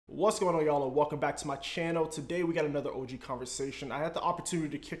What's going on, y'all, and welcome back to my channel. Today we got another OG conversation. I had the opportunity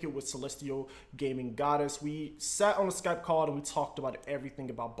to kick it with Celestial Gaming Goddess. We sat on a Skype call and we talked about everything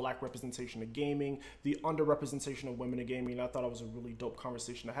about black representation in gaming, the underrepresentation of women in gaming, and I thought it was a really dope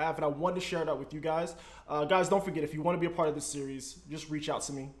conversation to have, and I wanted to share that with you guys. Guys, don't forget, if you want to be a part of this series, just reach out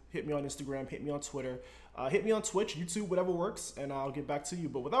to me. Hit me on Instagram, hit me on Twitter, hit me on Twitch, YouTube, whatever works, and I'll get back to you.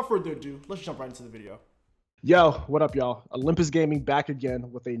 But without further ado, let's jump right into the video. Yo, what up, y'all? Olympus Gaming back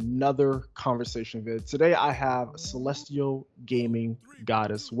again with another conversation vid. Today I have Celestial Gaming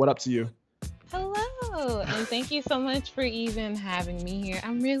Goddess. What up to you? Hello, and thank you so much for even having me here.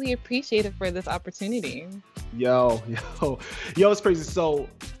 I'm really appreciative for this opportunity. Yo, it's crazy. So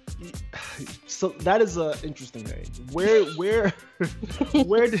that is an interesting name. Where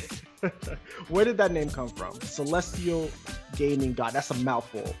did that name come from? Celestial Gaming God. That's a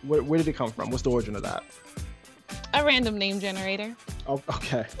mouthful. Where did it come from? What's the origin of that? A random name generator. Oh,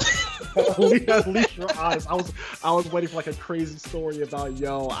 okay. at least you're honest. I was waiting for like a crazy story about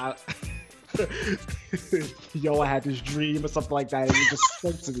I had this dream or something like that, and it just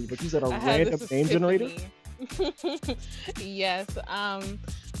spoke to me. But you said a random name generator? Yes.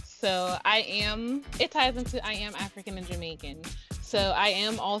 So it ties into I am African and Jamaican. So I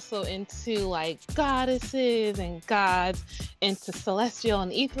am also into like goddesses and gods, into celestial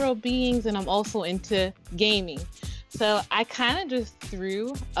and ethereal beings, and I'm also into gaming. So I kind of just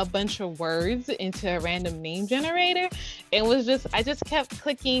threw a bunch of words into a random name generator. I just kept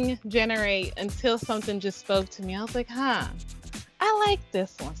clicking generate until something just spoke to me. I was like, I like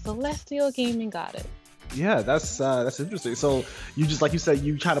this one, Celestial Gaming Goddess. Yeah, that's interesting. So you just, like you said,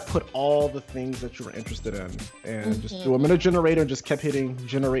 you try to put all the things that you were interested in and just threw them in a generator and just kept hitting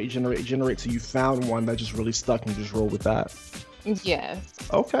generate till you found one that just really stuck and just rolled with that. Yes.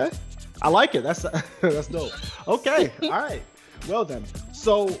 Okay. I like it. That's dope. Okay. All right. Well then.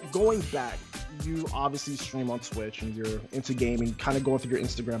 So going back, you obviously stream on Twitch and you're into gaming, kind of going through your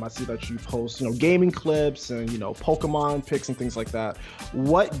Instagram. I see that you post, gaming clips and, Pokemon pics and things like that.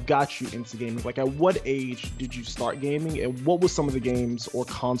 What got you into gaming? Like, at what age did you start gaming, and what were some of the games or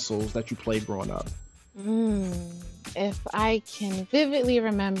consoles that you played growing up? If I can vividly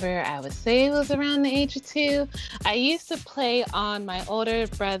remember, I would say it was around the age of 2. I used to play on my older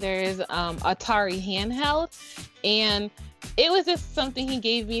brother's Atari handheld, and it was just something he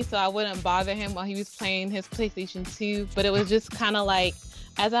gave me so I wouldn't bother him while he was playing his PlayStation 2. But it was just kind of like,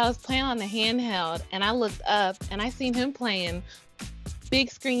 as I was playing on the handheld and I looked up and I seen him playing big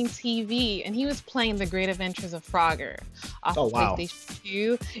screen TV, and he was playing The Great Adventures of Frogger off PlayStation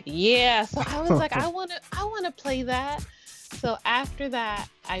 2. Yeah, so I was like, I want to play that. So after that,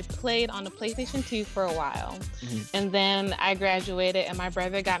 I played on the PlayStation 2 for a while. And then I graduated and my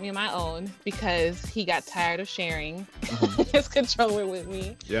brother got me my own because he got tired of sharing his controller with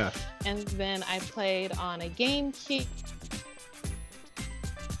me. Yeah. And then I played on a GameCube,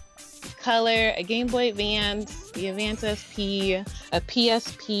 Color, a Game Boy Advance, the Advance SP, a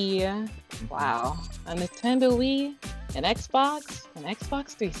PSP, wow, a Nintendo Wii, an Xbox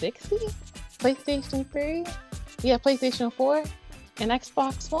 360, PlayStation 3, yeah, PlayStation 4, and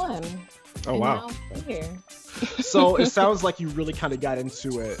Xbox One. Oh, wow. Now here. So it sounds like you really kind of got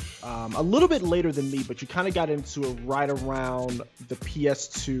into it a little bit later than me, but you kind of got into it right around the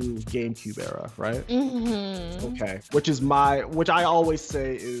PS2 GameCube era, right? Okay, which I always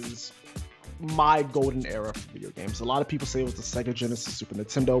say is my golden era for video games. A lot of people say it was the Sega Genesis, Super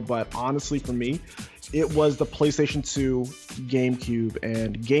Nintendo, but honestly for me, it was the PlayStation 2, GameCube,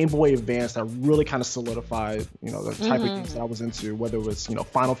 and Game Boy Advance that really kind of solidified, the type of games that I was into, whether it was,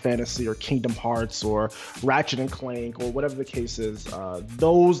 Final Fantasy or Kingdom Hearts or Ratchet and Clank or whatever the case is.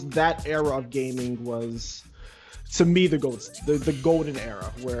 That era of gaming was, to me, the golden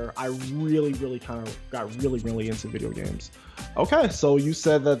era where I really kind of got really into video games. Okay, so you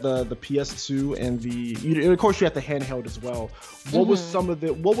said that the PS2 and of course you had the handheld as well. What was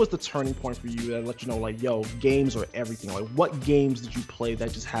the turning point for you that let you know, like, yo, games are everything? Like, what games did you play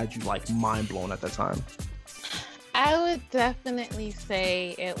that just had you like mind blown at that time? I would definitely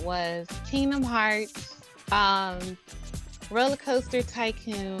say it was Kingdom Hearts, Roller Coaster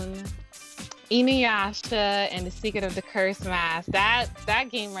Tycoon, Inuyasha and the Secret of the Cursed Mask. That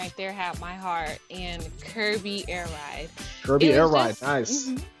game right there had my heart. And Kirby Air Ride. Nice.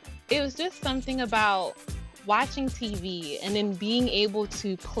 It was just something about watching TV and then being able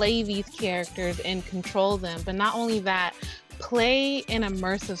to play these characters and control them. But not only that, play an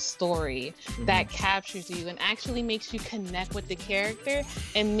immersive story that captures you and actually makes you connect with the character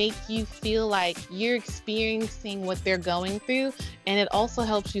and make you feel like you're experiencing what they're going through, and it also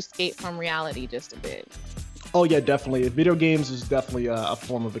helps you escape from reality just a bit. Oh yeah, definitely. Video games is definitely a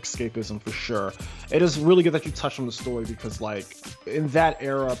form of escapism for sure. It is really good that you touched on the story because, like, in that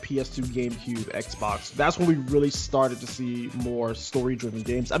era, PS2, GameCube, Xbox, that's when we really started to see more story-driven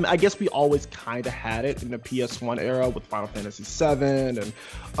games. I mean, I guess we always kind of had it in the PS1 era with Final Fantasy VII and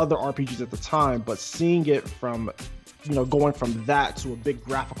other RPGs at the time, but seeing it from, you know, going from that to a big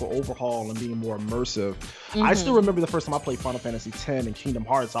graphical overhaul and being more immersive. I still remember the first time I played Final Fantasy X and Kingdom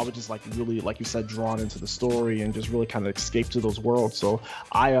Hearts. I was just like really, like you said, drawn into the story and just really kind of escape to those worlds. So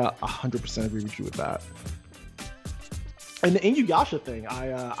I 100% agree with you with that. And the Inuyasha thing,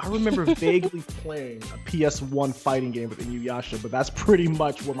 I remember vaguely playing a PS1 fighting game with Inuyasha, but that's pretty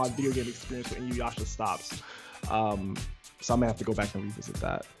much where my video game experience with Inuyasha stops. So I may have to go back and revisit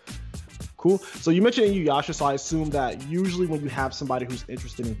that. Cool. So you mentioned Inuyasha, so I assume that usually when you have somebody who's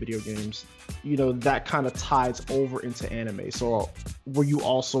interested in video games, you know, that kind of ties over into anime. So were you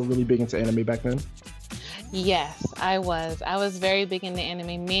also really big into anime back then? Yes, I was. I was very big into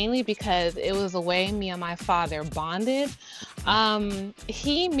anime, mainly because it was a way me and my father bonded.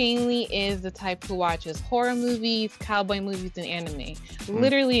 He mainly is the type who watches horror movies, cowboy movies, and anime,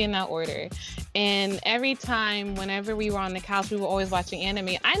 literally in that order. And every time, whenever we were on the couch, we were always watching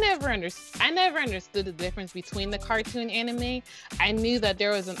anime. I never understood the difference between the cartoon and anime. I knew that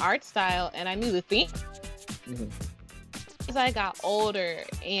there was an art style, and I knew the theme. As I got older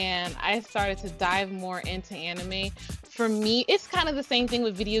and I started to dive more into anime, for me, it's kind of the same thing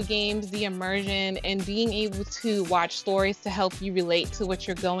with video games, the immersion and being able to watch stories to help you relate to what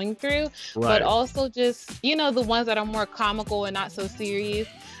you're going through, but also just, you know, the ones that are more comical and not so serious.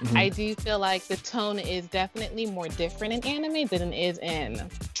 I do feel like the tone is definitely more different in anime than it is in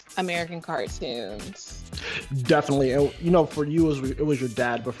American cartoons. Definitely. And, you know, for you, it was your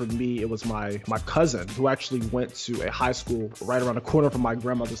dad, but for me, it was my cousin who actually went to a high school right around the corner from my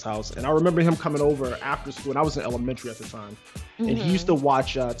grandmother's house. And I remember him coming over after school, and I was in elementary at the time. And he used to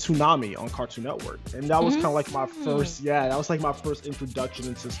watch Toonami on Cartoon Network. And that was kind of like my first, that was like my first introduction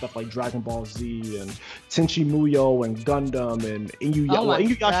into stuff like Dragon Ball Z and Tenchi Muyo and Gundam and Inuyasha.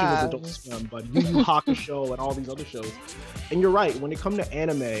 Inuyasha was Adult Swim, but Yu Yu Hakusho and all these other shows. And you're right, when it comes to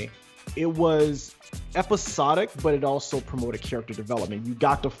anime, it was episodic, but it also promoted character development. You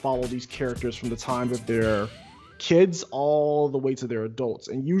got to follow these characters from the time that they're kids all the way to their adults,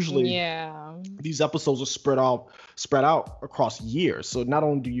 and usually these episodes are spread out across years. So not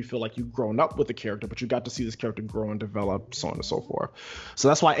only do you feel like you've grown up with the character, but you got to see this character grow and develop, so on and so forth. So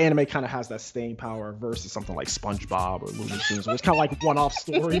that's why anime kind of has that staying power versus something like SpongeBob or Looney Tunes, where it's kind of like one-off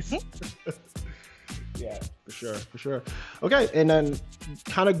stories. Yeah, for sure. Okay, and then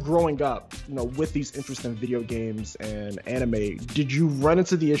kind of growing up, you know, with these interests in video games and anime, did you run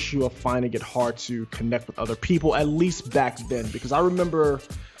into the issue of finding it hard to connect with other people, at least back then? Because I remember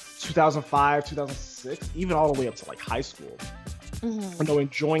 2005, 2006, even all the way up to like high school, you know,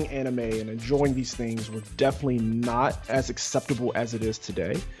 enjoying anime and enjoying these things was definitely not as acceptable as it is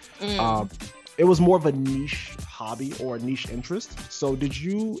today. It was more of a niche hobby or a niche interest. So did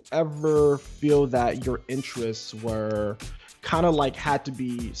you ever feel that your interests were kind of like had to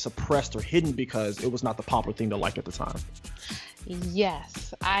be suppressed or hidden because it was not the popular thing to like at the time?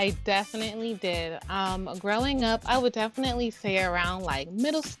 Yes, I definitely did. Growing up, I would definitely say around like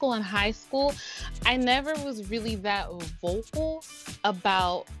middle school and high school, I never was really that vocal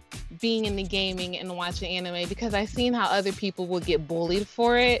about being into gaming and watching anime because I seen how other people would get bullied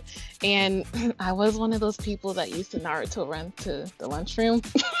for it. And I was one of those people that used to Naruto run to the lunchroom.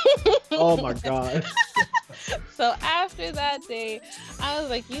 Oh my God. So after that day, I was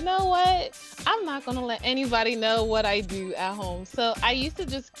like, you know what? I'm not going to let anybody know what I do at home. So I used to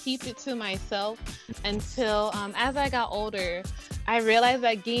just keep it to myself until as I got older, I realized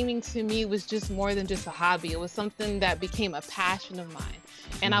that gaming to me was just more than just a hobby. It was something that became a passion of mine.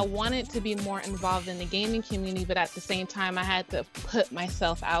 And I wanted to be more involved in the gaming community, but at the same time, I had to put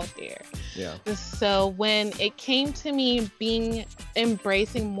myself out there. Yeah. So when it came to me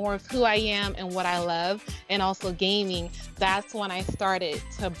embracing more of who I am and what I love, and also gaming, that's when I started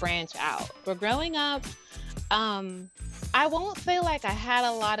to branch out. But growing up, I won't say like I had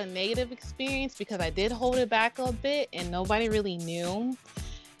a lot of negative experience because I did hold it back a bit and nobody really knew.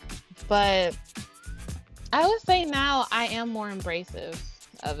 But I would say now I am more embracive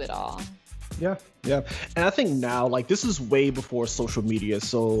of it all. Yeah, Yeah. And I think now, like, this is way before social media.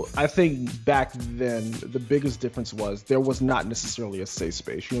 So I think back then, the biggest difference was there was not necessarily a safe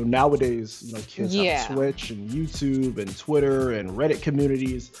space. You know, nowadays, you know, kids have Twitch and YouTube and Twitter and Reddit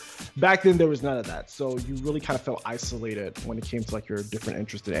communities. Back then, there was none of that. So you really kind of felt isolated when it came to like your different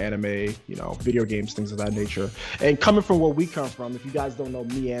interests in anime, you know, video games, things of that nature. And coming from where we come from, if you guys don't know,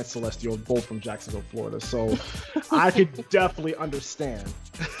 me and Celestial are both from Jacksonville, Florida. So I could definitely understand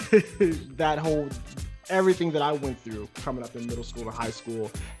that whole everything that I went through coming up in middle school and high school,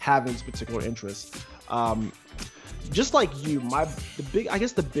 having this particular interest. Just like you,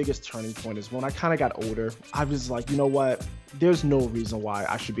 the biggest turning point is when I kind of got older. I was like, you know what? There's no reason why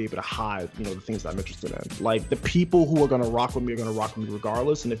I should be able to hide, you know, the things that I'm interested in. Like, the people who are gonna rock with me are gonna rock with me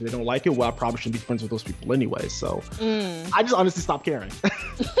regardless. And if they don't like it, well, I probably shouldn't be friends with those people anyway. So I just honestly stopped caring.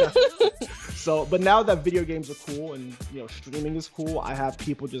 So, but now that video games are cool and, you know, streaming is cool, I have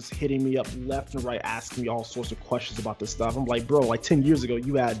people just hitting me up left and right, asking me all sorts of questions about this stuff. I'm like, bro, like 10 years ago,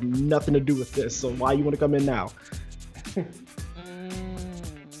 you had nothing to do with this. So why you want to come in now? And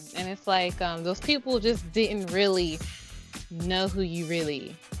it's like, those people just didn't really know who you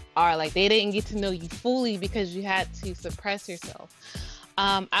really are. Like, they didn't get to know you fully because you had to suppress yourself.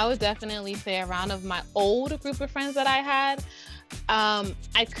 I would definitely say around of my old group of friends that I had,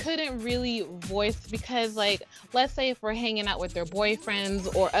 I couldn't really voice because, like, let's say if we're hanging out with their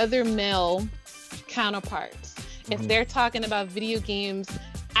boyfriends or other male counterparts, if they're talking about video games,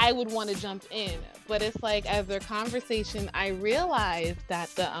 I would want to jump in. But it's like, as their conversation, I realized that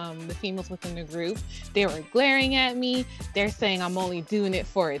the females within the group, they were glaring at me. They're saying I'm only doing it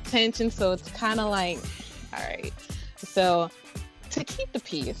for attention. So it's kind of like, all right. So to keep the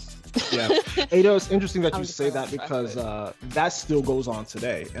peace. Yeah. You know, it's interesting that you say that because that still goes on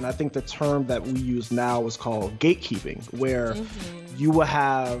today. And I think the term that we use now is called gatekeeping, where you will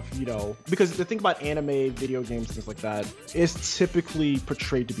have, you know, because the thing about anime, video games, things like that, is typically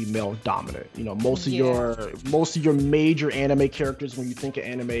portrayed to be male dominant. You know, most of your major anime characters, when you think of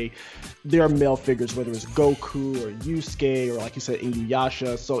anime, they're male figures, whether it's Goku or Yusuke or, like you said,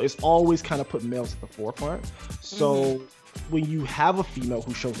 Inuyasha. So it's always kind of put males at the forefront. So when you have a female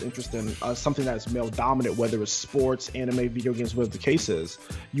who shows interest in something that is male dominant, whether it's sports, anime, video games, whatever the case is,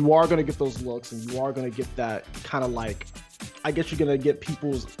 you are going to get those looks, and you are going to get that kind of, like, I guess you're going to get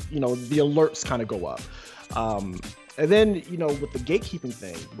people's, you know, the alerts kind of go up. And then, you know, with the gatekeeping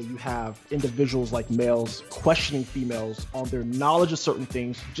thing, where you have individuals like males questioning females on their knowledge of certain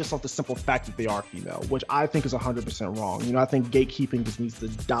things just off the simple fact that they are female, which I think is 100% wrong. You know, I think gatekeeping just needs to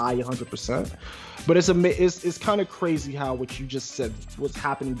die 100%. But it's kind of crazy how what you just said, what's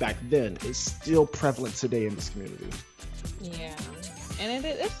happening back then, is still prevalent today in this community. Yeah. And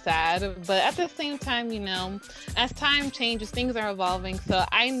it is sad, but at the same time, you know, as time changes, things are evolving. So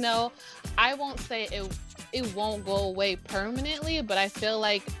I know I won't say it won't go away permanently, but I feel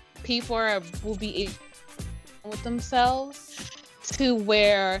like people will be with themselves to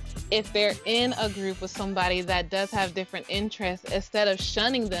where if they're in a group with somebody that does have different interests, instead of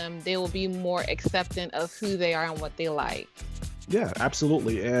shunning them, they will be more accepting of who they are and what they like. Yeah,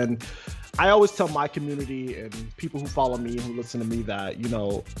 absolutely. And I always tell my community and people who follow me, who listen to me, that, you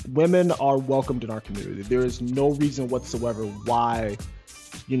know, women are welcomed in our community. There is no reason whatsoever why,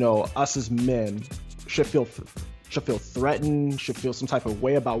 you know, us as men should feel threatened, should feel some type of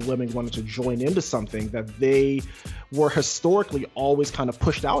way about women wanting to join into something that they were historically always kind of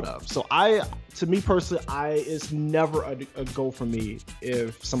pushed out of. So to me personally, it's never a go for me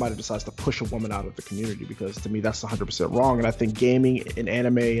if somebody decides to push a woman out of the community, because to me that's 100% wrong. And I think gaming and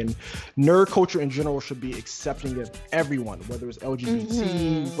anime and nerd culture in general should be accepting of everyone, whether it's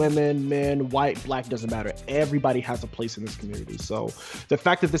LGBT, women, men, white, black, doesn't matter. Everybody has a place in this community. So the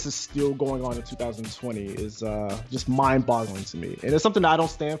fact that this is still going on in 2020 is just mind-boggling to me, and it's something that I don't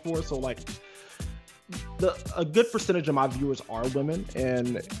stand for. So, like, a good percentage of my viewers are women,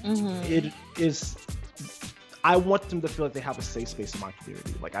 and it is, I want them to feel like they have a safe space in my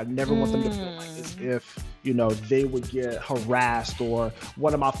community. Like, I never want them to feel like as if, you know, they would get harassed or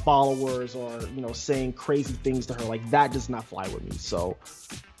one of my followers or, you know, saying crazy things to her. Like, that does not fly with me. So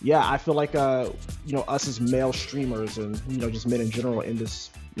yeah, I feel like you know, us as male streamers and, you know, just men in general in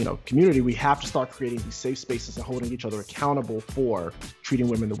this, you know, community, we have to start creating these safe spaces and holding each other accountable for treating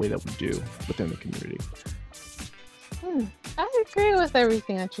women the way that we do within the community. I agree with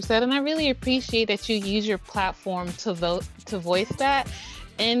everything that you said, and I really appreciate that you use your platform to voice that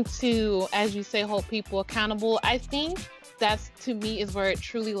and to, as you say, hold people accountable. I think that's, to me, is where it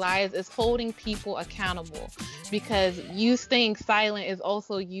truly lies, is holding people accountable, because you staying silent is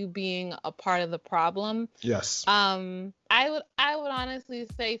also you being a part of the problem. Yes. I would honestly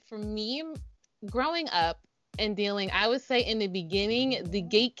say, for me, growing up and dealing, I would say in the beginning, the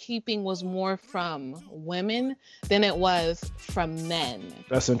gatekeeping was more from women than it was from men.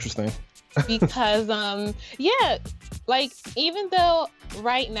 That's interesting. Because yeah, like even though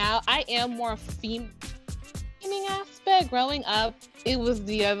right now I am more female aspect, growing up it was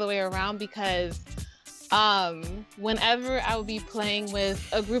the other way around, because whenever I would be playing with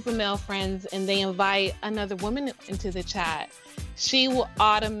a group of male friends and they invite another woman into the chat, she will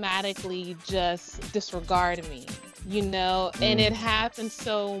automatically just disregard me, you know? And it happened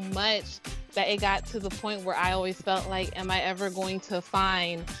so much that it got to the point where I always felt like, am I ever going to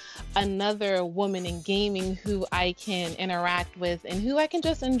find another woman in gaming who I can interact with and who I can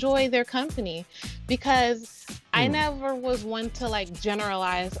just enjoy their company? Because I never was one to like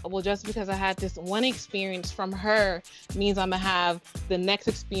generalize, well, just because I had this one experience from her means I'm gonna have the next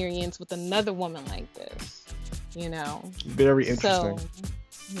experience with another woman like this, you know? Very interesting.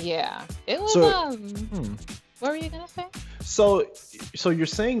 So, yeah, it was, what were you gonna say? So you're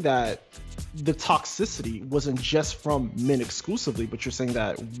saying that the toxicity wasn't just from men exclusively, but you're saying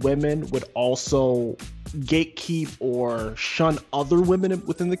that women would also gatekeep or shun other women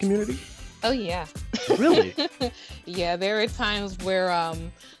within the community? Oh yeah. Really? Yeah, there were times where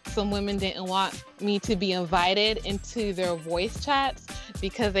some women didn't want me to be invited into their voice chats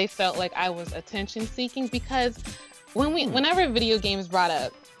because they felt like I was attention seeking. Because whenever video games brought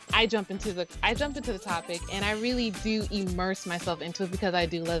up, I jump into the topic and I really do immerse myself into it because I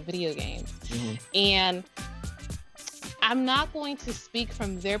do love video games. And I'm not going to speak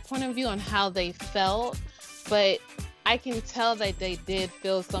from their point of view on how they felt, but I can tell that they did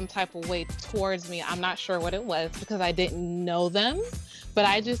feel some type of way towards me. I'm not sure what it was because I didn't know them, but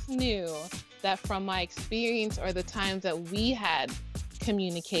I just knew that from my experience or the times that we had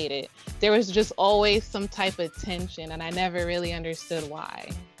communicated, there was just always some type of tension, and I never really understood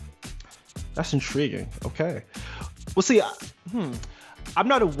why. That's intriguing. Okay. Well, see, I'm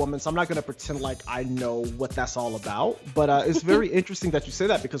not a woman, so I'm not going to pretend like I know what that's all about. But it's very interesting that you say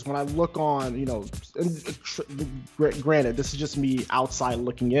that, because when I look on, you know, granted, this is just me outside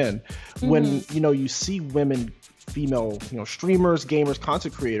looking in. When, you know, you see women, female, you know, streamers, gamers,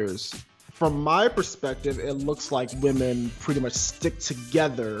 content creators, from my perspective, it looks like women pretty much stick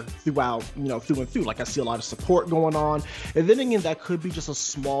together throughout, you know, through and through. Like, I see a lot of support going on. And then again, that could be just a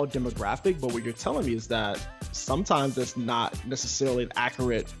small demographic. But what you're telling me is that sometimes that's not necessarily an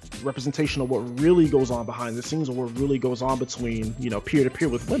accurate representation of what really goes on behind the scenes, or what really goes on between, you know, peer to peer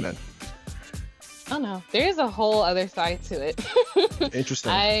with women. Oh no, there's a whole other side to it.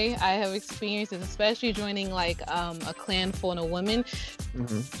 Interesting. I have experiences, especially joining like a clan full of women.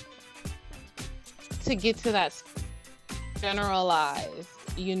 To get to that generalized,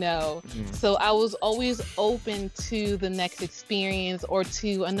 you know. So I was always open to the next experience or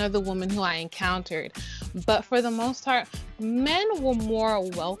to another woman who I encountered. But for the most part, men were more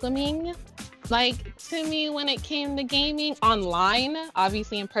welcoming, like, to me when it came to gaming. Online,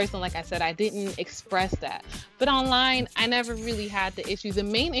 obviously in person, like I said, I didn't express that. But online, I never really had the issue. The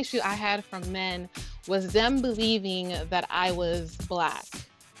main issue I had from men was them believing that I was Black.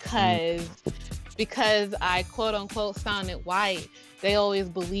 Because I quote unquote sounded white, they always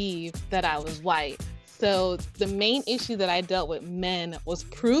believed that I was white. So the main issue that I dealt with men was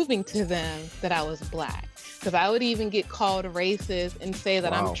proving to them that I was Black. Because I would even get called racist and say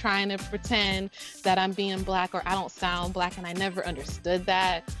that I'm trying to pretend that I'm being Black or I don't sound Black, and I never understood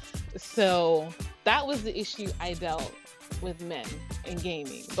that. So that was the issue I dealt with men in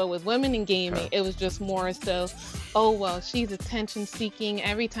gaming. But with women in gaming, it was just more so, oh well, she's attention seeking.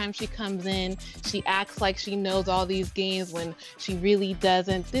 Every time she comes in, she acts like she knows all these games when she really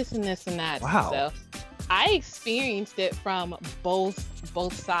doesn't, this and this and that. So I experienced it from both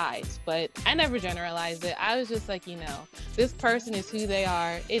sides, but I never generalized it. I was just like, you know, this person is who they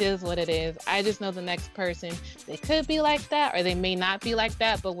are. It is what it is. I just know the next person, they could be like that or they may not be like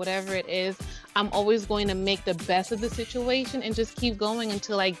that, but whatever it is, I'm always going to make the best of the situation and just keep going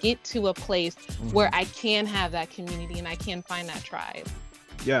until I get to a place where I can have that community and I can find that tribe.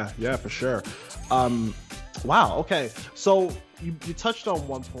 Yeah, for sure. Wow, okay. So you touched on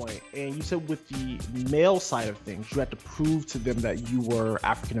one point, and you said with the male side of things, you had to prove to them that you were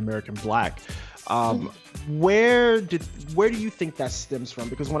African American Black. Where do you think that stems from?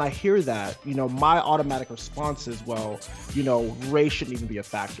 Because when I hear that, you know, my automatic response is, well, you know, race shouldn't even be a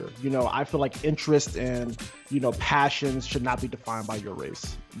factor. You know, I feel like interest and, you know, passions should not be defined by your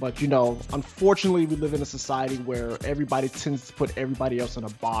race. But, you know, unfortunately, we live in a society where everybody tends to put everybody else in a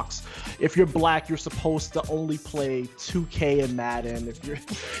box. If you're black, you're supposed to only play 2K and Madden. If you're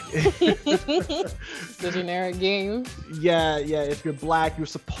the generic game. Yeah. If you're black, you're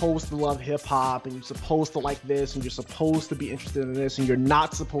supposed to love hip hop, and you're supposed to like this, and you're supposed to be interested in this, and you're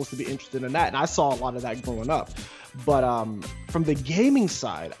not supposed to be interested in that. And I saw a lot of that growing up. But from the gaming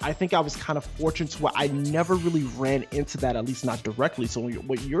side, I think I was kind of fortunate to where I never really ran into that, at least not directly. So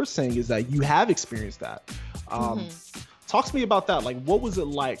what you're saying is that you have experienced that. Talk to me about that. Like, what was it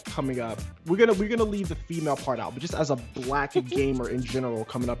like coming up? We're gonna leave the female part out, but just as a black gamer in general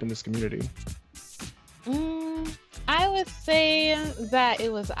coming up in this community. I would say that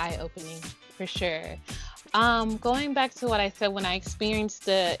it was eye-opening for sure. Going back to what I said when I experienced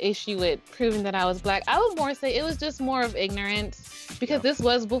the issue with proving that I was black, I would more say it was just more of ignorance, because this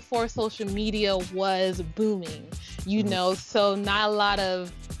was before social media was booming, you know, so not a lot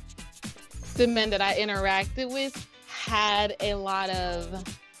of the men that I interacted with had a lot of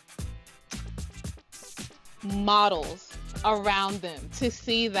models around them to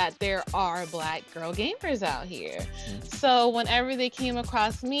see that there are black girl gamers out here. So whenever they came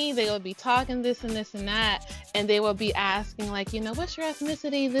across me, they would be talking this and this and that, and they would be asking, like, you know, what's your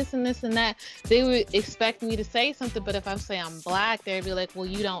ethnicity, this and this and that. They would expect me to say something, but if I say I'm black, they'd be like, well,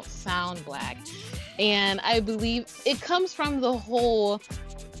 you don't sound black. And I believe it comes from the whole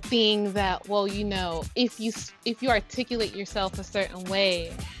thing that, well, you know, if you articulate yourself a certain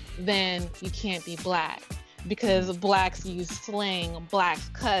way, then you can't be black. Because blacks use slang, blacks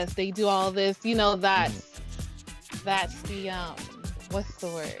cuss, they do all this, you know, that's the what's the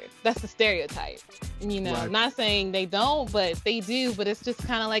word? That's the stereotype. You know, right. Not saying they don't, but they do. But it's just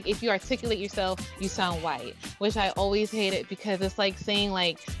kind of like, if you articulate yourself, you sound white, which I always hated, because it's like saying,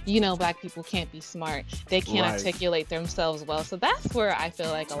 like, you know, black people can't be smart. They can't articulate themselves well. So that's where I feel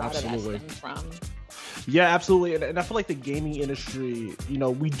like a lot of that stems from. Yeah, absolutely. And I feel like the gaming industry, you know,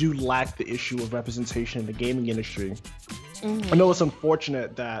 we do lack the issue of representation in the gaming industry. I know it's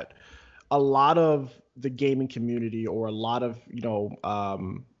unfortunate that a lot of the gaming community, or a lot of, you know,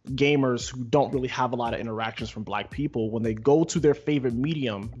 gamers who don't really have a lot of interactions from black people, when they go to their favorite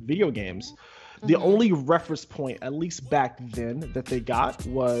medium, video games, the only reference point, at least back then, that they got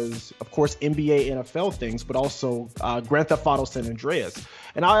was, of course, NBA, NFL things, but also Grand Theft Auto San Andreas.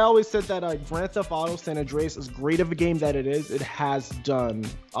 And I always said that Grand Theft Auto San Andreas, as great of a game that it is, it has done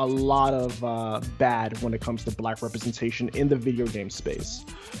a lot of bad when it comes to black representation in the video game space.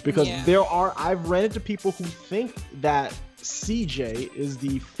 Because I've ran into people who think that CJ is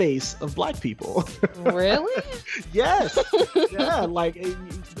the face of black people. Really? Yes. Yeah, like,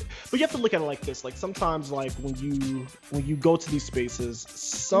 but you have to look at it like this. Like, sometimes, like, when you go to these spaces,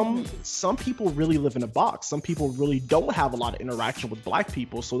 some people really live in a box. Some people really don't have a lot of interaction with black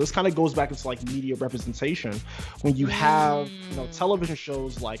people. So this kind of goes back into, like, media representation. When you have, you know, television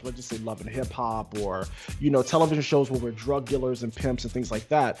shows like, let's just say, Love and Hip Hop, or, you know, television shows where we're drug dealers and pimps and things like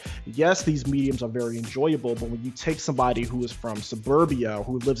that. Yes, these mediums are very enjoyable, but when you take somebody who is from suburbia,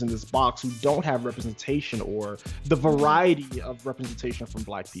 who lives in this box, who don't have representation or the variety of representation from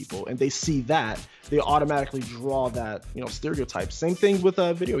black people, and they see that, they automatically draw that, you know, stereotype. Same thing with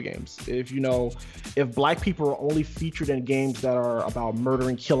video games. If black people are only featured in games that are about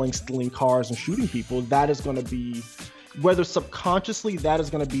murdering, killing, stealing cars, and shooting people, that is going to be, whether subconsciously, that is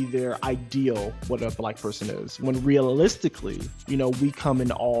going to be their ideal what a black person is, when realistically, you know, we come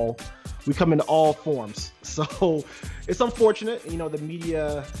in all forms. So it's unfortunate, you know, the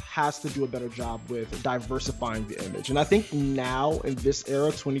media has to do a better job with diversifying the image. And I think now in this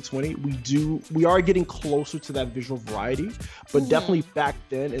era, 2020, we are getting closer to that visual variety, but definitely back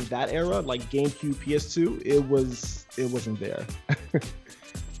then in that era, like GameCube, PS2, it wasn't there.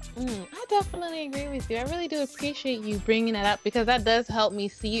 I definitely agree with you. I really do appreciate you bringing that up, because that does help me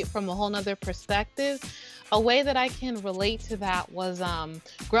see it from a whole nother perspective. A way that I can relate to that was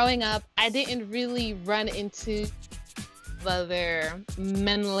growing up, I didn't really run into other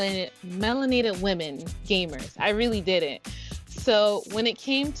melanated women gamers. I really didn't. So when it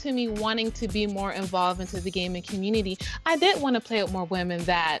came to me wanting to be more involved into the gaming community, I did want to play with more women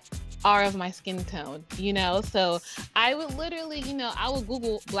that are of my skin tone, you know? So I would literally, you know, I would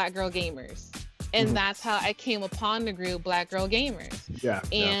Google Black Girl Gamers. And that's how I came upon the group Black Girl Gamers. Yeah.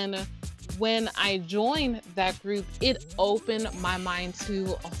 And when I joined that group, it opened my mind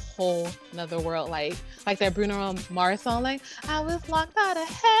to a whole nother world. Like that Bruno Mars song, like, I was locked out of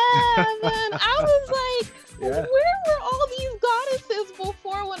heaven. I was like, where were all these goddesses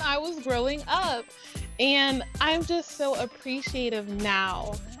before when I was growing up? And I'm just so appreciative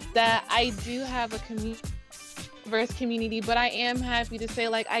now that I do have a diverse community, but I am happy to say,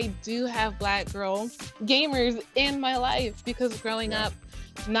 like, I do have Black girl gamers in my life, because growing up,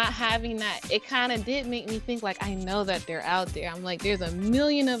 not having that, it kind of did make me think, like, I know that they're out there. I'm like, there's a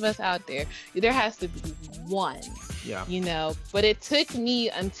million of us out there. There has to be one, you know? But it took me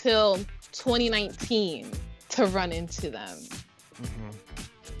until 2019 to run into them.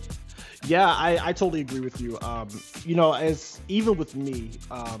 Yeah, I totally agree with you. You know, as even with me,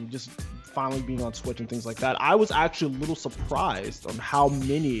 just finally being on Twitch and things like that, I was actually a little surprised on how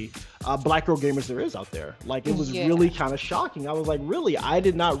many Black girl gamers there is out there. Like, it was really kind of shocking. I was like, really? I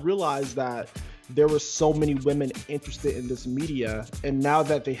did not realize that there were so many women interested in this media. And now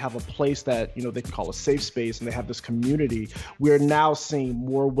that they have a place that, you know, they can call a safe space, and they have this community, we're now seeing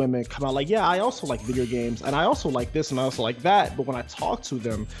more women come out like, yeah, I also like video games, and I also like this, and I also like that. But when I talk to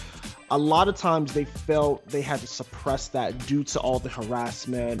them, a lot of times they felt they had to suppress that due to all the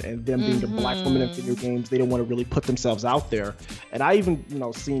harassment and them being the Black women in video games. They didn't want to really put themselves out there. And I even, you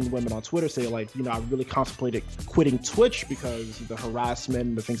know, seen women on Twitter say, like, you know, I really contemplated quitting Twitch because of the harassment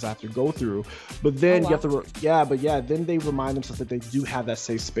and the things I have to go through. But then you have to, then they remind themselves that they do have that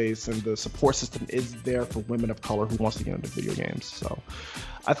safe space, and the support system is there for women of color who wants to get into video games. So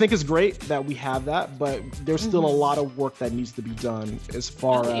I think it's great that we have that, but there's still a lot of work that needs to be done as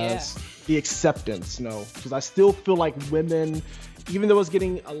far as the acceptance, you know, because I still feel like women, even though it's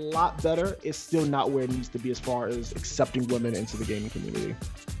getting a lot better, it's still not where it needs to be as far as accepting women into the gaming community.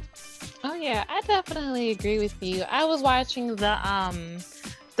 Oh yeah, I definitely agree with you. I was watching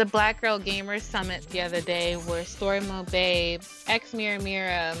the Black Girl Gamers Summit the other day, where Story Mode Babe, X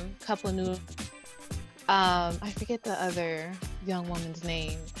Mira, a couple of new, I forget the other young woman's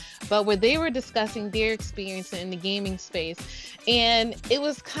name, but where they were discussing their experience in the gaming space. And it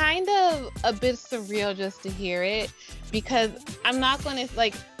was kind of a bit surreal just to hear it, because I'm not going to,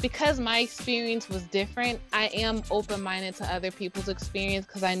 like, because my experience was different, I am open-minded to other people's experience,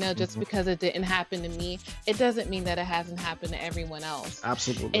 because I know just because it didn't happen to me, it doesn't mean that it hasn't happened to everyone else.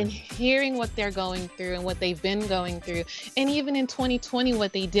 Absolutely. And hearing what they're going through and what they've been going through, and even in 2020,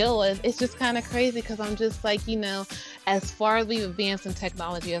 what they deal with, it's just kind of crazy, because I'm just like, you know, as far as we've advanced in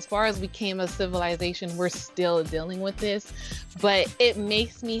technology, as far as we came as civilization, we're still dealing with this. But it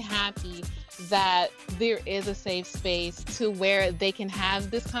makes me happy that there is a safe space to where they can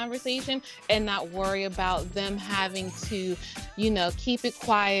have this conversation and not worry about them having to, you know, keep it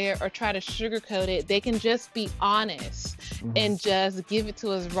quiet or try to sugarcoat it. They can just be honest and just give it to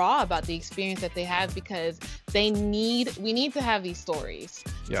us raw about the experience that they have, because we need to have these stories.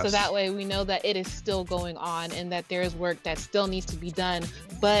 So that way we know that it is still going on, and that there is work that still needs to be done,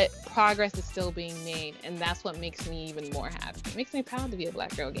 but progress is still being made. And that's what makes me even more happy. It makes me proud to be a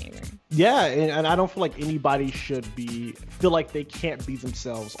Black girl gamer. Yeah, and I don't feel like anybody should feel like they can't be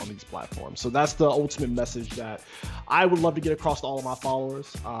themselves on these platforms. So that's the ultimate message that I would love to get across to all of my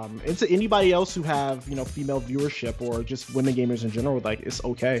followers, and to anybody else who have, you know, female viewership or just women gamers in general. Like, it's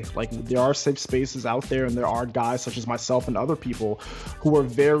okay. Like, there are safe spaces out there, and there are guys such as myself and other people who are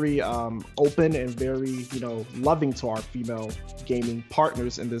very open and very, you know, loving to our female gaming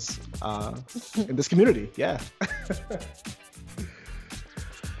partners in this community. Yep.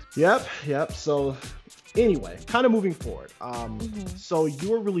 So anyway, kind of moving forward. So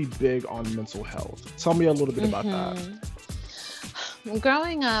you're really big on mental health. Tell me a little bit about that.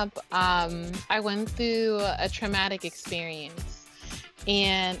 Growing up, I went through a traumatic experience,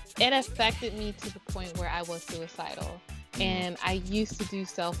 and it affected me to the point where I was suicidal, and I used to do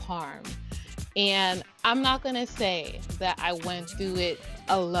self-harm. And I'm not going to say that I went through it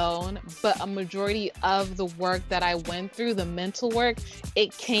alone, but a majority of the work that I went through, the mental work,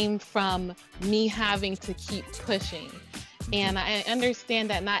 it came from me having to keep pushing. And I understand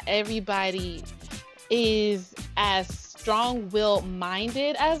that not everybody is as strong-willed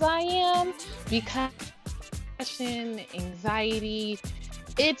minded as I am, because depression, anxiety,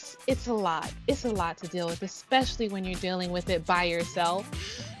 it's a lot. It's a lot to deal with, especially when you're dealing with it by yourself.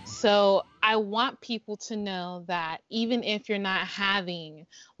 So I want people to know that even if you're not having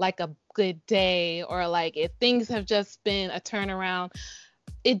like a good day, or like if things have just been a turnaround,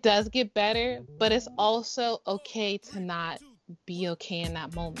 it does get better, but it's also okay to not be okay in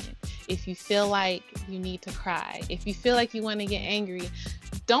that moment. if you feel like you need to cry, if you feel like you want to get angry,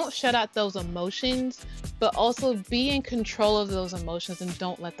 don't shut out those emotions, but also be in control of those emotions and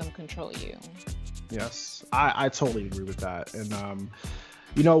don't let them control you. Yes, I totally agree with that. And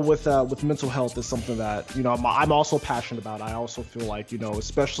you know, with mental health is something that, you know, I'm also passionate about. I also feel like, you know,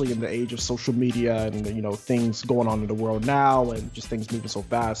 especially in the age of social media and, you know, things going on in the world now and just things moving so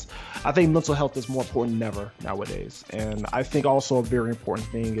fast, I think mental health is more important than ever nowadays. And I think also a very important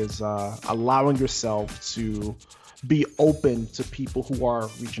thing is allowing yourself to be open to people who are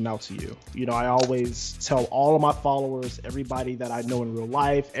reaching out to you. You know, I always tell all of my followers, everybody that I know in real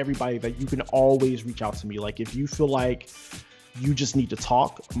life, everybody, that you can always reach out to me. Like, if you feel like you just need to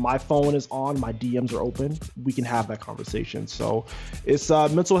talk, my phone is on, my DMs are open, we can have that conversation. So it's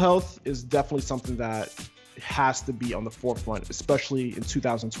mental health is definitely something that has to be on the forefront, especially in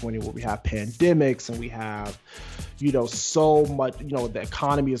 2020, where we have pandemics and we have, you know, so much, you know, the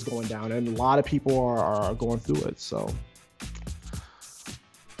economy is going down and a lot of people are going through it. So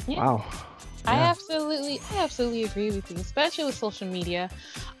wow. I absolutely agree with you, especially with social media,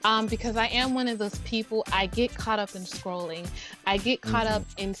 because I am one of those people. I get caught up in scrolling. I get caught up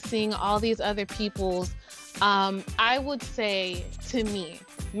in seeing all these other people's, I would say, to me,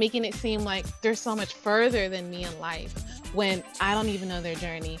 making it seem like they're so much further than me in life when I don't even know their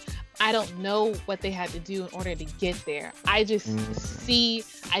journey. I don't know what they had to do in order to get there. I just see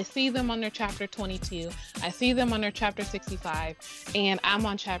them on their chapter 22. I see them on their chapter 65, and I'm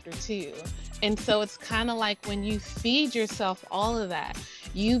on chapter 2. And so it's kind of like when you feed yourself all of that,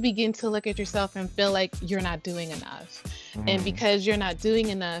 you begin to look at yourself and feel like you're not doing enough. And because you're not doing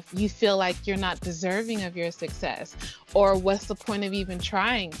enough, you feel like you're not deserving of your success. Or what's the point of even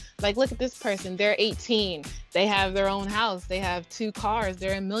trying? Like, look at this person. They're 18. They have their own house. They have 2 cars.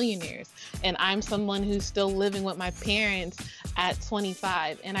 They're millionaires. And I'm someone who's still living with my parents at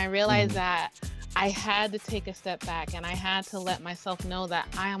 25. And I realized that I had to take a step back and I had to let myself know that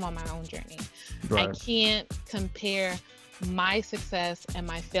I am on my own journey. Right. I can't compare my success and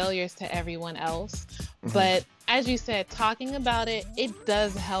my failures to everyone else. But as you said, talking about it, it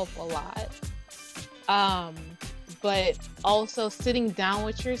does help a lot. But also sitting down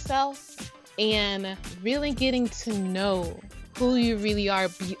with yourself and really getting to know who you really are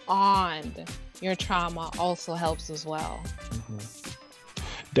beyond your trauma also helps as well.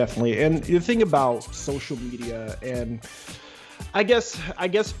 Definitely. And the thing about social media, and I guess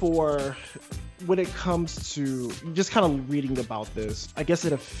for when it comes to just kind of reading about this, I guess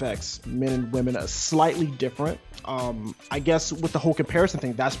it affects men and women slightly different. I guess with the whole comparison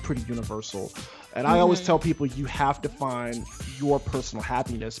thing, that's pretty universal. And I always tell people you have to find your personal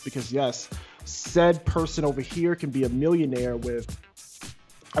happiness, because yes, said person over here can be a millionaire with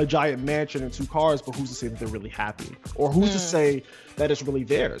a giant mansion and 2 cars, but who's to say that they're really happy? Or who's to say that it's really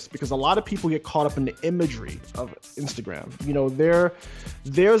theirs? Because a lot of people get caught up in the imagery of Instagram. You know,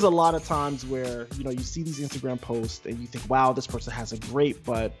 there's a lot of times where, you know, you see these Instagram posts and you think, wow, this person has a great,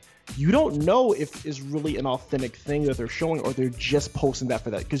 but you don't know if it's really an authentic thing that they're showing, or they're just posting that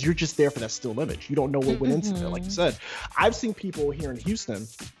for that, because you're just there for that still image. You don't know what went into it. Like you said, I've seen people here in Houston,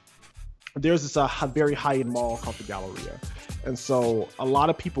 there's this very high-end mall called the Galleria. And so a lot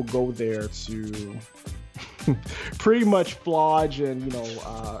of people go there to pretty much flaunt and,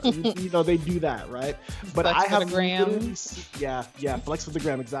 you know, they do that, right? But flex I have for the gram. Flex for the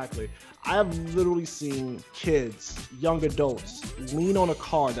gram, exactly. I have literally seen kids, young adults, lean on a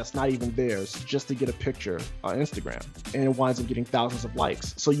car that's not even theirs just to get a picture on Instagram, and it winds up getting thousands of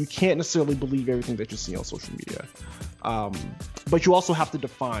likes. So you can't necessarily believe everything that you see on social media. But you also have to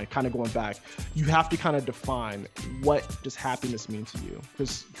define, kind of going back, you have to kind of define what does happiness mean to you?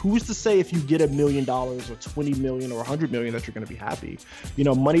 Because who's to say if you get $1 million or 20 million or 100 million that you're going to be happy? You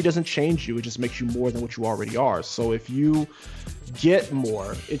know, money doesn't change you. It just makes you more than what you already are. So if you get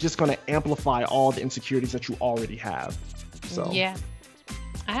more, it's just going to amplify all the insecurities that you already have. So yeah,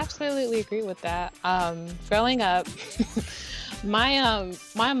 I absolutely agree with that. Growing up,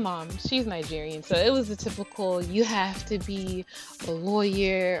 my mom, she's Nigerian, so it was the typical, you have to be a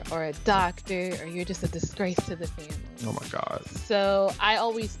lawyer or a doctor or you're just a disgrace to the family. Oh my God. So I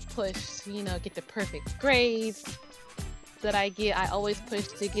always pushed, you know, get the perfect grades that I get. I always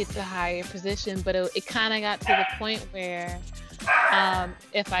pushed to get the higher position, but it kind of got to the point where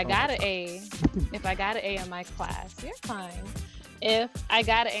if I got an A in my class, you're fine. If I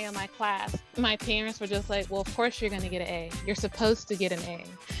got an A in my class, my parents were just like, well, of course you're going to get an A. You're supposed to get an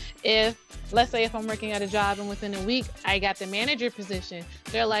A. Let's say if I'm working at a job and within a week I got the manager position,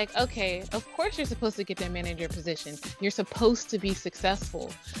 they're like, okay, of course you're supposed to get the manager position. You're supposed to be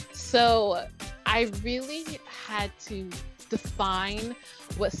successful. So I really had to define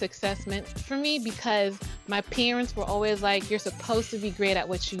what success meant for me, because my parents were always like, you're supposed to be great at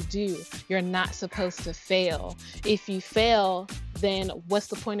what you do. You're not supposed to fail. If you fail, then what's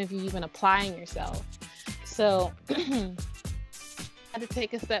the point of you even applying yourself? So I had to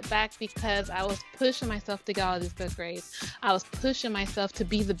take a step back because I was pushing myself to get all these good grades. I was pushing myself to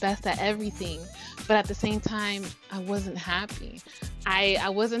be the best at everything. But at the same time, I wasn't happy. I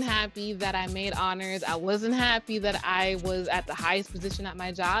wasn't happy that I made honors. I wasn't happy that I was at the highest position at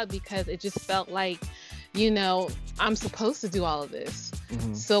my job, because it just felt like, you know, I'm supposed to do all of this.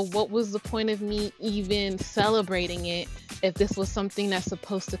 Mm-hmm. So what was the point of me even celebrating it if this was something that's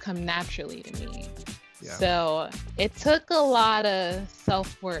supposed to come naturally to me? Yeah. So it took a lot of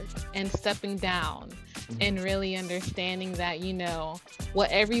self-work and stepping down, mm-hmm. and really understanding that, you know,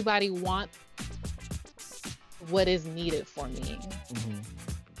 what everybody wants, what is needed for me. Mm-hmm.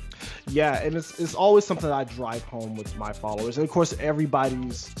 Yeah, and it's always something that I drive home with my followers. And of course,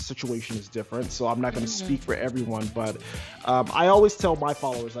 everybody's situation is different, so I'm not going to mm-hmm. speak for everyone. But I always tell my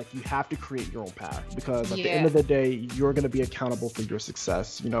followers, like, you have to create your own path, because at the end of the day, you're going to be accountable for your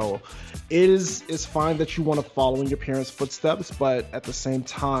success. You know, it's fine that you want to follow in your parents' footsteps, but at the same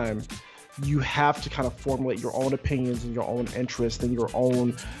time, you have to kind of formulate your own opinions and your own interests and your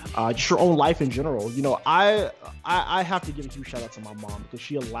own just your own life in general. You know, I have to give a huge shout out to my mom, because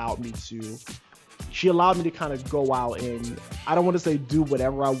she allowed me to kind of go out and, I don't want to say do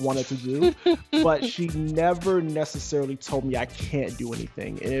whatever I wanted to do, but she never necessarily told me I can't do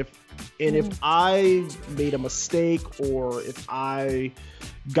anything. And if I made a mistake, or if I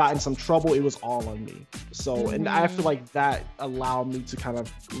got in some trouble, it was all on me. So, and I feel like that allowed me to kind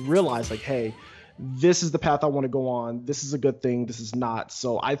of realize, like, hey, this is the path I want to go on. This is a good thing. This is not.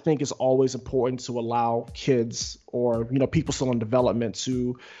 So I think it's always important to allow kids, or, you know, people still in development,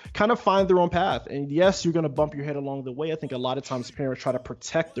 to kind of find their own path. And yes, you're going to bump your head along the way. I think a lot of times parents try to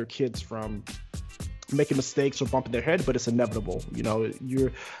protect their kids from making mistakes or bumping their head, but it's inevitable. You know,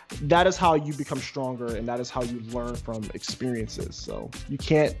 that is how you become stronger, and that is how you learn from experiences. So you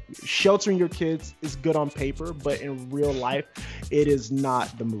can't, sheltering your kids is good on paper, but in real life, it is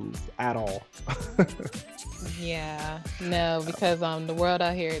not the move at all. Yeah, no, because the world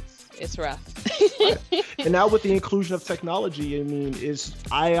out here, it's rough. Right. And now with the inclusion of technology, I mean,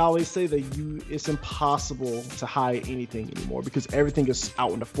 I always say that it's impossible to hide anything anymore, because everything is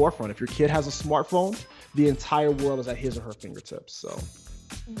out in the forefront. If your kid has a smartphone, the entire world is at his or her fingertips. So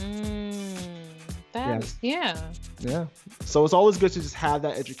yeah. So it's always good to just have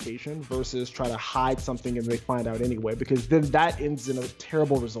that education versus try to hide something and they find out anyway, because then that ends in a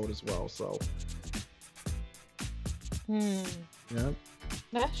terrible result as well. So yeah.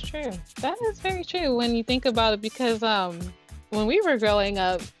 That's true. That is very true when you think about it, because when we were growing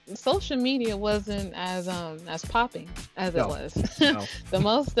up, social media wasn't as popping as it was. No. The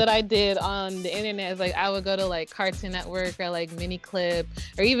most that I did on the internet is, like, I would go to, like, Cartoon Network or, like, Mini Clip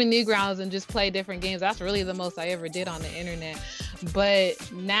or even Newgrounds and just play different games. That's really the most I ever did on the internet.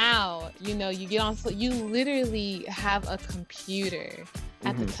 But now, you know, you get on, you literally have a computer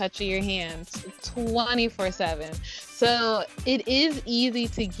at the touch of your hands 24/7. So it is easy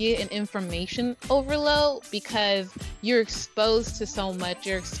to get an information overload, because you're exposed to so much,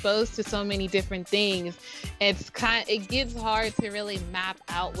 you're exposed to so many different things. It gets hard to really map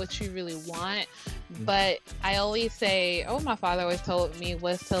out what you really want. But I always say, my father always told me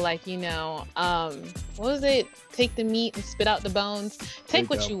was to, like, you know, what was it? Take the meat and spit out the bones.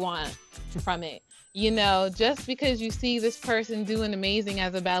 Take what you want from it. You know, just because you see this person doing amazing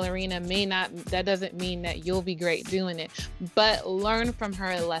as a ballerina that doesn't mean that you'll be great doing it. But learn from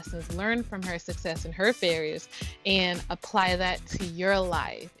her lessons, learn from her success and her failures, and apply that to your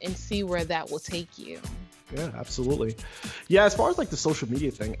life and see where that will take you. Yeah, absolutely. Yeah, as far as, like, the social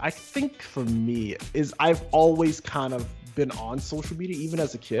media thing, I think for me is I've always kind of been on social media, even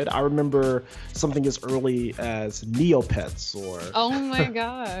as a kid. I remember something as early as Neopets, or oh my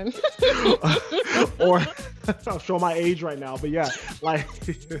god, or I'll show my age right now, but yeah, like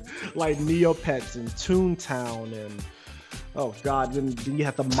Neopets and Toontown, and oh god, then you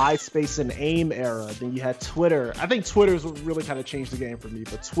had the MySpace and AIM era. Then you had Twitter. I think Twitter's what really kind of changed the game for me.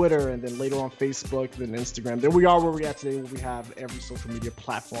 But Twitter, and then later on Facebook, then Instagram. Then we are where we are today, where we have every social media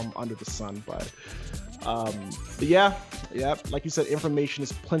platform under the sun. But yeah, like you said, information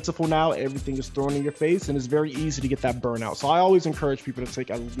is plentiful now. Everything is thrown in your face, and it's very easy to get that burnout. So I always encourage people to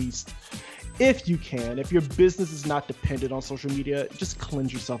take, at least, if you can, if your business is not dependent on social media, just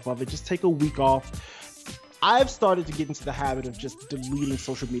cleanse yourself of it. Just take a week off. I've started to get into the habit of just deleting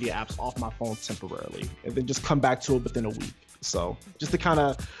social media apps off my phone temporarily, and then just come back to it within a week. So just to kind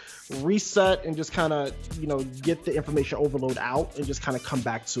of reset and just kind of, you know, get the information overload out and just kind of come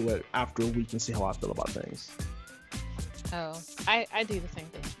back to it after a week and see how I feel about things. Oh, I do the same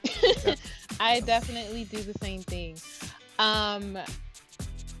thing. Yeah. I definitely do the same thing.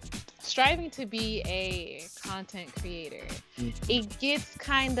 Striving to be a content creator, it gets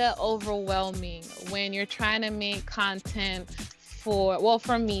kind of overwhelming when you're trying to make content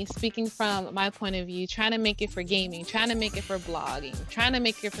for me, speaking from my point of view, trying to make it for gaming, trying to make it for blogging, trying to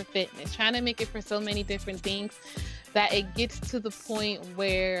make it for fitness, trying to make it for so many different things, that it gets to the point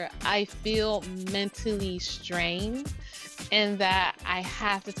where I feel mentally strained, and that I just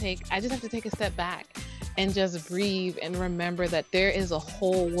have to take a step back and just breathe and remember that there is a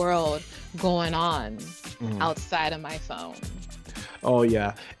whole world going on outside of my phone. Oh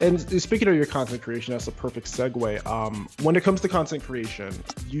yeah, and speaking of your content creation, that's a perfect segue. When it comes to content creation,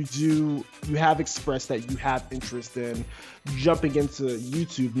 you have expressed that you have interest in jumping into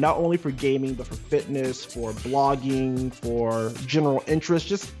YouTube, not only for gaming, but for fitness, for blogging, for general interest,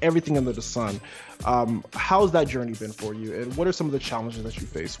 just everything under the sun. How's that journey been for you, and what are some of the challenges that you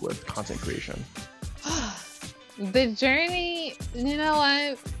face with content creation? The journey, you know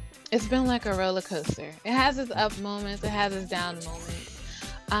what? It's been like a roller coaster. It has its up moments, it has its down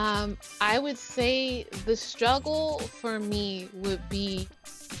moments. I would say the struggle for me would be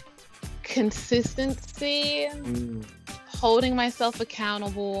consistency, holding myself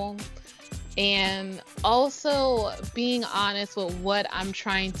accountable, and also being honest with what I'm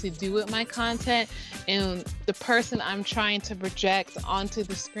trying to do with my content and the person I'm trying to project onto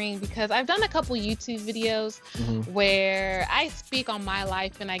the screen. Because I've done a couple YouTube videos where I speak on my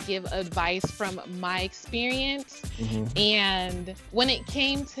life and I give advice from my experience. And when it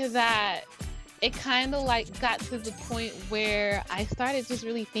came to that, it kind of like got to the point where I started just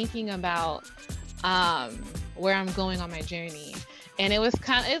really thinking about where I'm going on my journey. And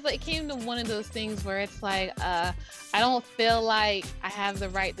it came to one of those things where it's like, I don't feel like I have the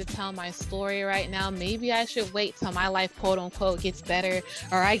right to tell my story right now. Maybe I should wait till my life, quote unquote, gets better,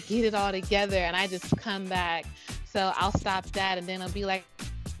 or I get it all together and I just come back. So I'll stop that, and then I'll be like,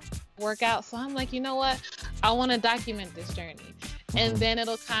 work out. So I'm like, you know what? I want to document this journey. And then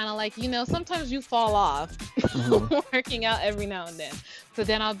it'll kind of like, you know, sometimes you fall off working out every now and then. So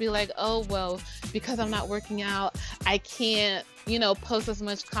then I'll be like, oh, well, because I'm not working out, I can't, you know, post as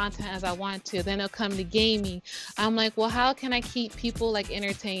much content as I want to. Then it'll come to gaming. I'm like, well, how can I keep people like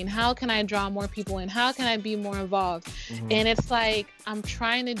entertained? How can I draw more people in? How can I be more involved? And it's like, I'm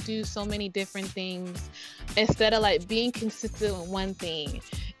trying to do so many different things instead of like being consistent with one thing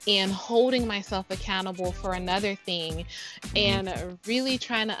and holding myself accountable for another thing, and really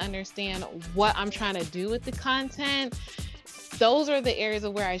trying to understand what I'm trying to do with the content. Those are the areas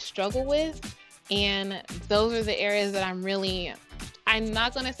of where I struggle with, and those are the areas that I'm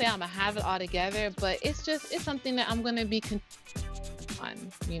not going to say I'm going to have it all together, but it's something that I'm going to be on,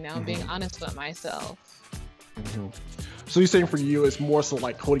 you know, being honest with myself. So you're saying for you, it's more so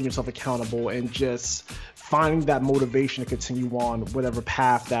like holding yourself accountable and just finding that motivation to continue on whatever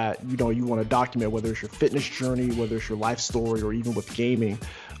path that, you know, you want to document, whether it's your fitness journey, whether it's your life story, or even with gaming.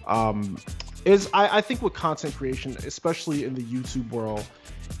 I think with content creation, especially in the YouTube world,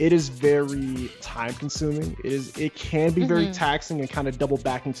 it is very time consuming. It can be very taxing and kind of double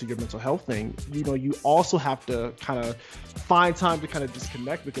back into your mental health thing. You know, you also have to kind of find time to kind of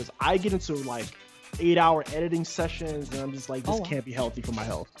disconnect, because I get into like 8-hour editing sessions and I'm just like, this can't be healthy for my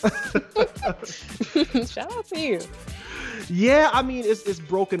health. Shout out to you. Yeah, I mean, it's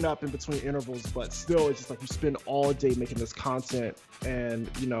broken up in between intervals, but still, it's just like you spend all day making this content, and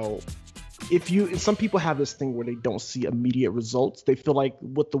you know, some people have this thing where they don't see immediate results. They feel like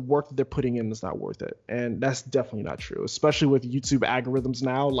what the work that they're putting in is not worth it, and that's definitely not true, especially with YouTube algorithms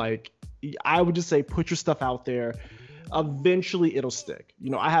now. Like, I would just say, put your stuff out there. Eventually it'll stick. You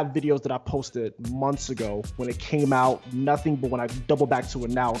know, I have videos that I posted months ago when it came out, nothing, but when I double back to it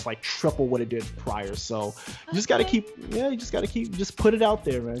now, it's like triple what it did prior. So you just gotta just put it out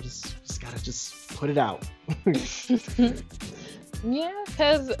there, man. Just gotta put it out. Yeah,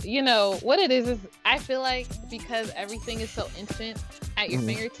 because you know what it is I feel like, because everything is so instant at your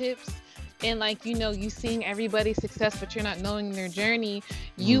fingertips, and like, you know, you seeing everybody's success, but you're not knowing their journey.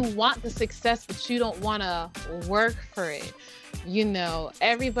 You want the success, but you don't want to work for it. You know,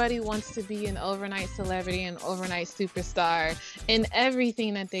 everybody wants to be an overnight celebrity, an overnight superstar in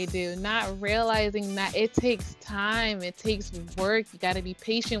everything that they do, not realizing that it takes time, it takes work. You got to be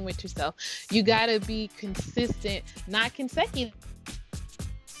patient with yourself. You got to be consistent, not consecutive.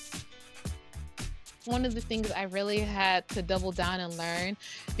 one of the things I really had to double down and learn,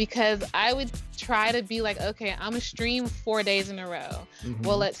 because I would try to be like, okay, I'm gonna stream 4 days in a row.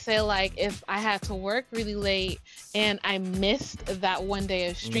 Well, let's say like if I had to work really late and I missed that 1 day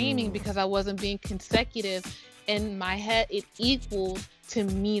of streaming because I wasn't being consecutive, in my head it equals to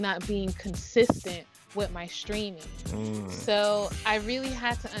me not being consistent with my streaming. So I really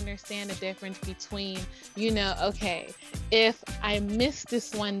had to understand the difference between, you know, okay, if I miss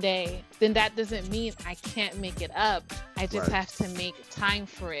this 1 day, then that doesn't mean I can't make it up. I just have to make time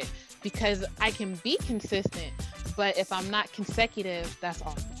for it, because I can be consistent, but if I'm not consecutive, that's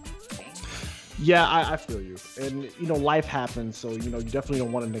all. Yeah, I feel you. And, you know, life happens. So, you know, you definitely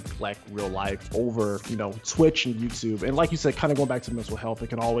don't want to neglect real life over, you know, Twitch and YouTube. And like you said, kind of going back to mental health, it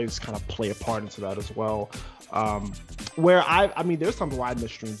can always kind of play a part into that as well. Where I mean, there's times where I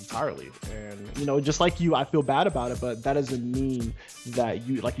miss streams entirely. And, you know, just like you, I feel bad about it, but that doesn't mean that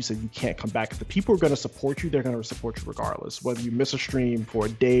you, like you said, you can't come back. If the people are going to support you, they're going to support you regardless, whether you miss a stream for a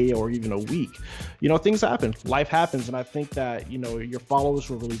day or even a week. You know, things happen, life happens. And I think that, you know, your followers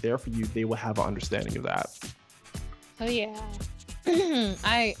were really there for you. They will have an understanding of that. Oh yeah.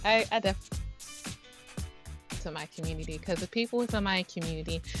 I definitely to my community, because the people within my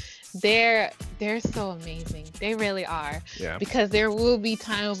community, they're so amazing. They really are. Yeah. Because there will be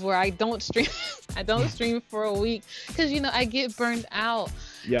times where I don't stream I don't stream for a week because, you know, I get burned out.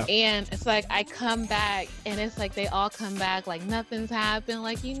 Yeah. And it's like I come back and it's like they all come back like nothing's happened.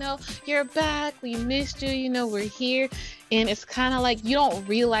 Like, you know, you're back. We missed you. You know, we're here. And it's kind of like you don't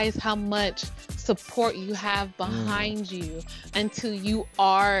realize how much support you have behind you until you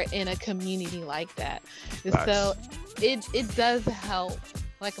are in a community like that. Facts. So it does help.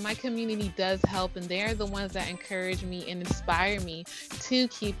 Like, my community does help, and they're the ones that encourage me and inspire me to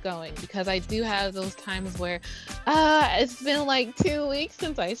keep going, because I do have those times where it's been like 2 weeks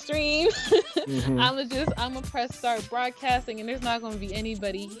since I streamed. I'm gonna press start broadcasting and there's not gonna be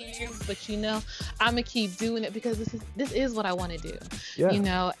anybody here, but you know, I'm gonna keep doing it because this is what I want to do. You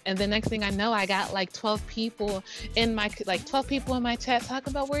know, and the next thing I know, I got like 12 people in my chat talk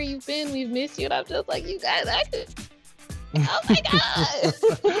about where you've been, we've missed you, and I'm just like, you guys, oh my god.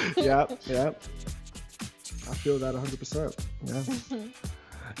 Yep. I feel that 100%. Yeah.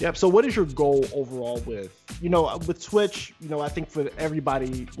 Yep. So what is your goal overall with Twitch? You know, I think for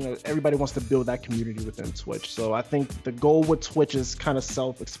everybody, you know, everybody wants to build that community within Twitch. So I think the goal with Twitch is kind of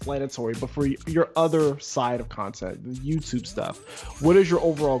self-explanatory, but for your other side of content, the YouTube stuff, what is your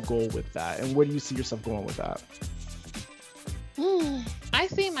overall goal with that? And where do you see yourself going with that? I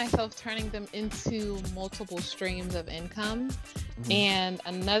see myself turning them into multiple streams of income. And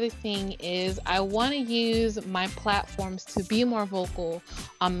another thing is I want to use my platforms to be more vocal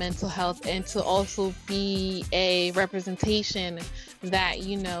on mental health and to also be a representation that,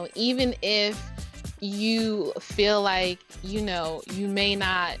 you know, even if you feel like, you know, you may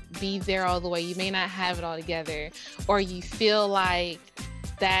not be there all the way, you may not have it all together, or you feel like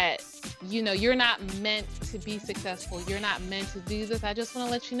that, you know, you're not meant to be successful, you're not meant to do this, I just want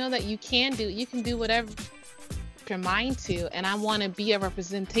to let you know that you can do whatever your mind to, and I want to be a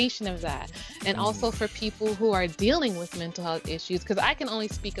representation of that. And also for people who are dealing with mental health issues, because I can only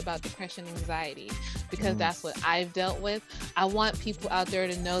speak about depression and anxiety because that's what I've dealt with. I want people out there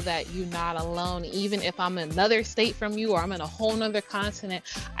to know that you're not alone, even if I'm in another state from you or I'm in a whole nother continent.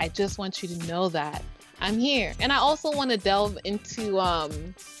 I just want you to know that I'm here. And I also want to delve into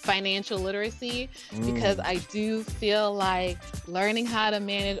financial literacy, because I do feel like learning how to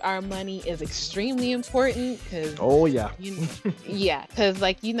manage our money is extremely important. Because because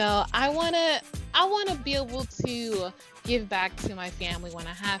like, you know, I want to be able to give back to my family when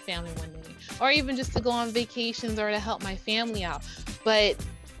I have family one day, or even just to go on vacations or to help my family out. But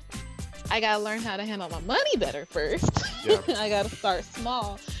I gotta learn how to handle my money better first. I gotta start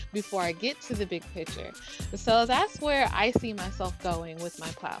small before I get to the big picture. So that's where I see myself going with my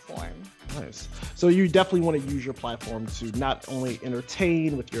platform. Nice. So you definitely want to use your platform to not only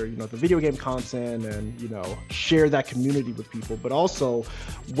entertain with your, you know, the video game content and, you know, share that community with people, but also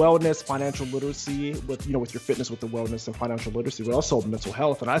wellness, financial literacy with, you know, with your fitness, with the wellness and financial literacy, but also mental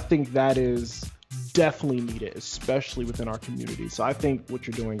health. And I think that is definitely needed, especially within our community. So I think what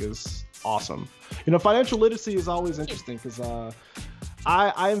you're doing is awesome. You know, financial literacy is always interesting because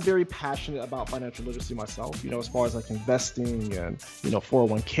I am very passionate about financial literacy myself, you know, as far as like investing and, you know,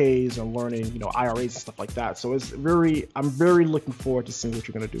 401ks and learning, you know, IRAs and stuff like that. So I'm very looking forward to seeing what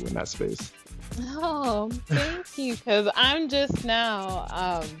you're going to do in that space. Oh, thank you. Because I'm just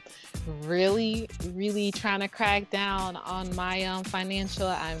now really, really trying to crack down on my financial.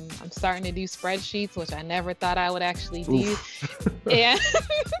 I'm starting to do spreadsheets, which I never thought I would actually do, and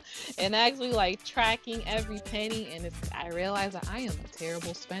and actually like tracking every penny. And I realize that I am a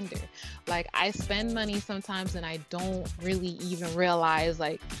terrible spender. Like, I spend money sometimes and I don't really even realize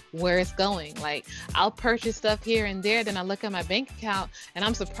like where it's going. Like, I'll purchase stuff here and there, then I look at my bank account and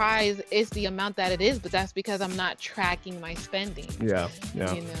I'm surprised it's the amount that it is, but that's because I'm not tracking my spending. Yeah. You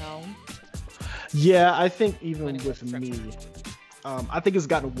know? Yeah, I think even with me, I think it's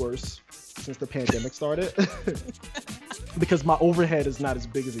gotten worse since the pandemic started. Because my overhead is not as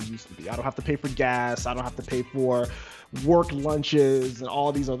big as it used to be. I don't have to pay for gas. I don't have to pay for work lunches and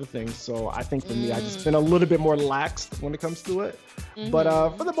all these other things. So I think for me, I just been a little bit more laxed when it comes to it.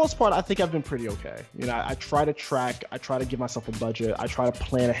 But for the most part, I think I've been pretty okay. You know, I try to track. I try to give myself a budget. I try to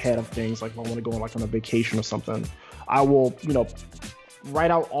plan ahead of things. Like if I want to go on a vacation or something, I will,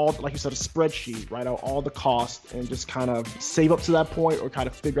 write out all, like you said, a spreadsheet, write out all the costs and just kind of save up to that point, or kind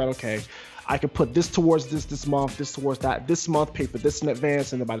of figure out, okay, I can put this towards this month, this towards that this month, pay for this in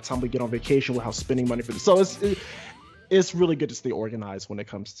advance, and then by the time we get on vacation, we'll have spending money for this. So it's really good to stay organized when it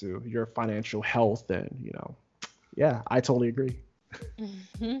comes to your financial health, and yeah, I totally agree.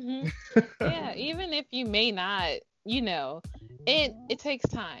 Yeah, even if you may not, it takes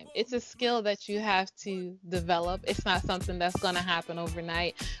time. It's a skill that you have to develop. It's not something that's going to happen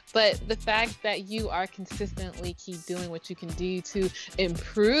overnight. But the fact that you are consistently keep doing what you can do to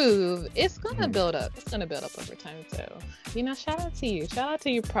improve, it's going to build up. It's going to build up over time. So, shout out to you. Shout out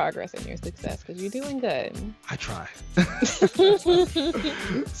to your progress and your success, because you're doing good. I try.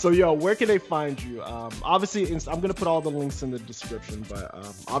 So, where can they find you? Obviously, I'm going to put all the links in the description, but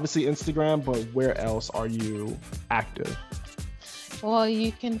obviously Instagram, but where else are you active? Well,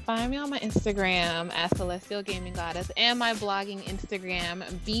 you can find me on my Instagram at CelestialGamingGoddess, and my blogging Instagram,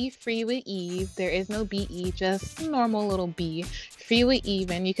 BFreeWithEve. There is no BE, just a normal little B, FreeWithEve.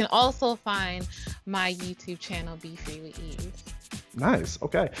 And you can also find my YouTube channel, BFreeWithEve. Nice.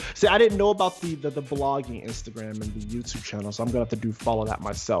 Okay. See, I didn't know about the blogging Instagram and the YouTube channel, so I'm gonna have to follow that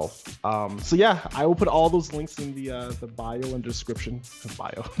myself. So yeah, I will put all those links in the bio and description.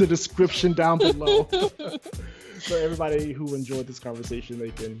 The description down below. So everybody who enjoyed this conversation, they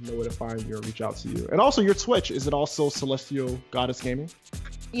can know where to find you or reach out to you. And also your Twitch, is it also Celestial Goddess Gaming?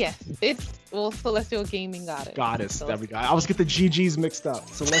 Yes, it's Celestial Gaming Goddess. Goddess, there we go. I always get the GGs mixed up.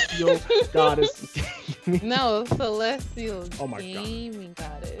 Celestial Goddess Gaming. No, Celestial Gaming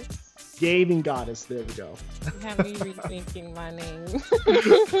Goddess. Gaming Goddess, there we go. You have me rethinking my name.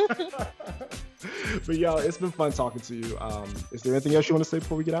 But it's been fun talking to you. Is there anything else you want to say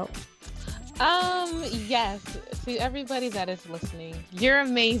before we get out? Yes, to everybody that is listening, you're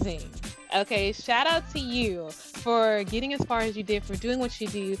amazing. Okay, shout out to you for getting as far as you did, for doing what you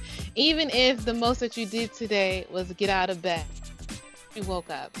do, even if the most that you did today was get out of bed. You woke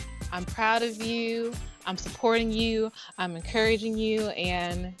up. I'm proud of you. I'm supporting you. I'm encouraging you,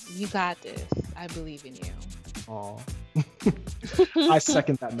 and you got this. I believe in you. Aw. I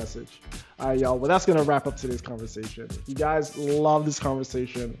second that message. All right, y'all. Well, that's going to wrap up today's conversation. If you guys love this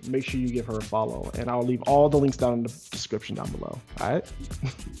conversation, make sure you give her a follow. And I'll leave all the links down in the description down below. All right?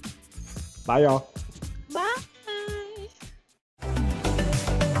 Bye, y'all. Bye.